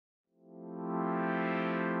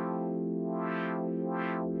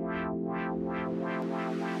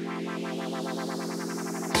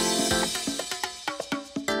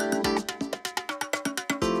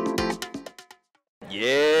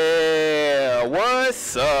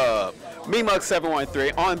What's up?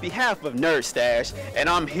 MeMug713 on behalf of Nerd Stash, and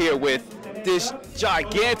I'm here with this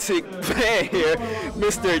gigantic man here,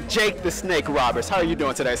 Mr. Jake the Snake Roberts. How are you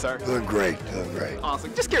doing today, sir? Doing great, doing great.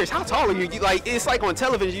 Awesome. Just curious, how tall are you? Like, it's like on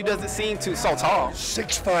television, you doesn't seem too so tall.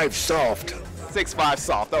 6'5" soft. 6'5"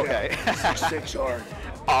 soft. Okay. Yeah, 6'6" hard.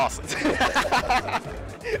 Awesome.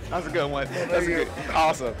 That's a good one. That's a good.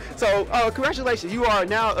 Awesome. So, congratulations. You are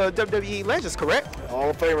now a WWE Legends, correct?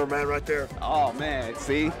 Hall of Famer, man, right there. Oh man,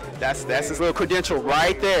 see, that's his little credential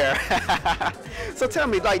right there. So tell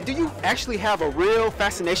me, like, do you actually have a real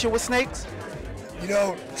fascination with snakes? You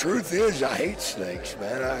know, truth is, I hate snakes,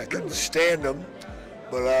 man. I couldn't stand them.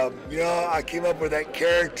 But, you know, I came up with that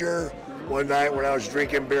character one night when I was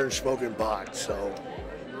drinking beer and smoking pot, so.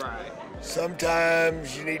 Right.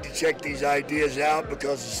 Sometimes you need to check these ideas out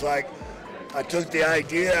because it's like, I took the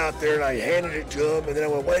idea out there and I handed it to him, and then I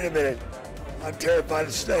went, wait a minute, I'm terrified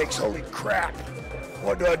of snakes, holy crap,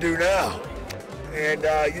 what do I do now? And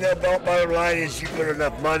you know, bottom line is you put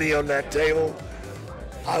enough money on that table,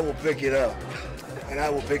 I will pick it up, and I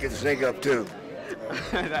will pick the snake up too.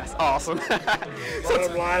 That's awesome.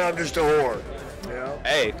 Bottom line, I'm just a whore. You know?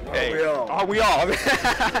 Hey, are we all?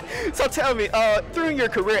 So tell me, through your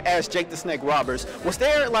career as Jake the Snake Roberts, was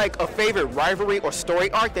there like a favorite rivalry or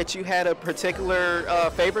story arc that you had a particular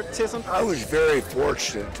favoritism? I was very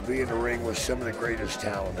fortunate to be in the ring with some of the greatest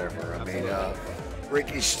talent ever. I mean,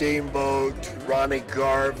 Ricky Steamboat, Ronnie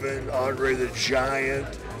Garvin, Andre the Giant,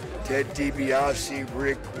 Ted DiBiase,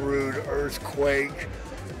 Rick Rude, Earthquake,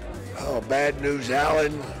 Bad News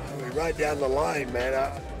Allen. I mean, right down the line, man.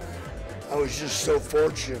 I was just so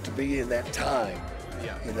fortunate to be in that time,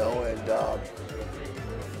 you know, and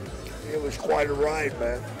it was quite a ride,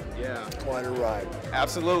 man. Yeah. Quite a ride.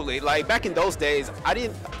 Absolutely. Like back in those days,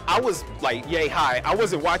 I was like yay high. I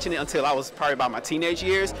wasn't watching it until I was probably about my teenage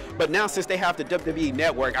years. But now since they have the WWE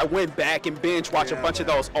Network, I went back and binge watched a bunch of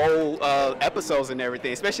those old episodes and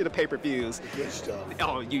everything, especially the pay-per-views. Good stuff.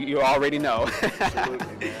 Oh, you already know.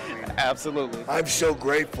 Absolutely, man. I mean, absolutely. I'm so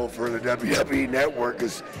grateful for the WWE Network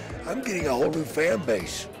because I'm getting a whole new fan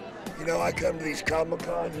base. You know, I come to these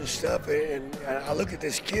Comic-Cons and stuff, and I look at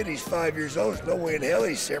this kid, he's 5 years old, there's no way in hell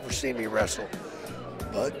he's ever seen me wrestle.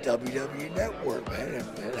 But WWE Network, man,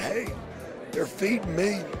 and hey, they're feeding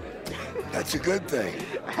me. That's a good thing.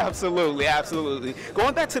 Absolutely, absolutely.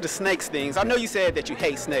 Going back to the snakes things, I know you said that you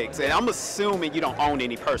hate snakes, and I'm assuming you don't own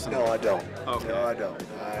any personally. No, I don't. Okay. No, I don't.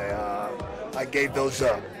 I gave those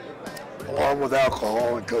up, along with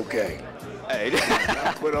alcohol and cocaine. Hey.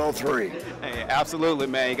 I quit all three. Hey, absolutely,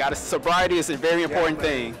 man. Sobriety is a very important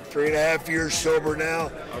thing. 3.5 years sober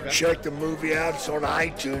now. Okay. Check the movie out. It's on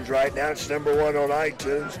iTunes right now. It's #1 on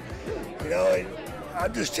iTunes. You know, and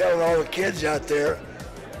I'm just telling all the kids out there,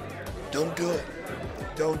 don't do it.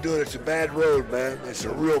 Don't do it. It's a bad road, man. It's a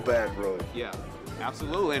real bad road. Yeah,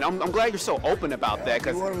 absolutely. And I'm glad you're so open about that.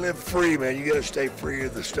 If you want to live free, man, you got to stay free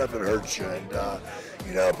of the stuff that hurts you. And,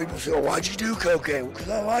 you know, people say, well, why'd you do cocaine? Because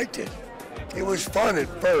I liked it. It was fun at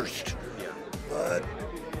first, but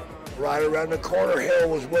right around the corner, hell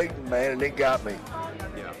was waiting, man, and it got me.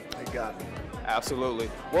 Yeah. It got me.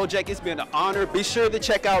 Absolutely. Well, Jake, it's been an honor. Be sure to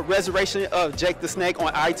check out Resurrection of Jake the Snake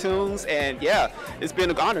on iTunes. And yeah, it's been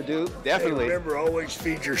an honor, dude. Definitely. Hey, remember, always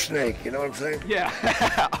feed your snake. You know what I'm saying?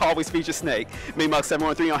 Yeah. Always feed your snake.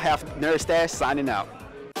 MeMug713 on half Nerd Stash, signing out.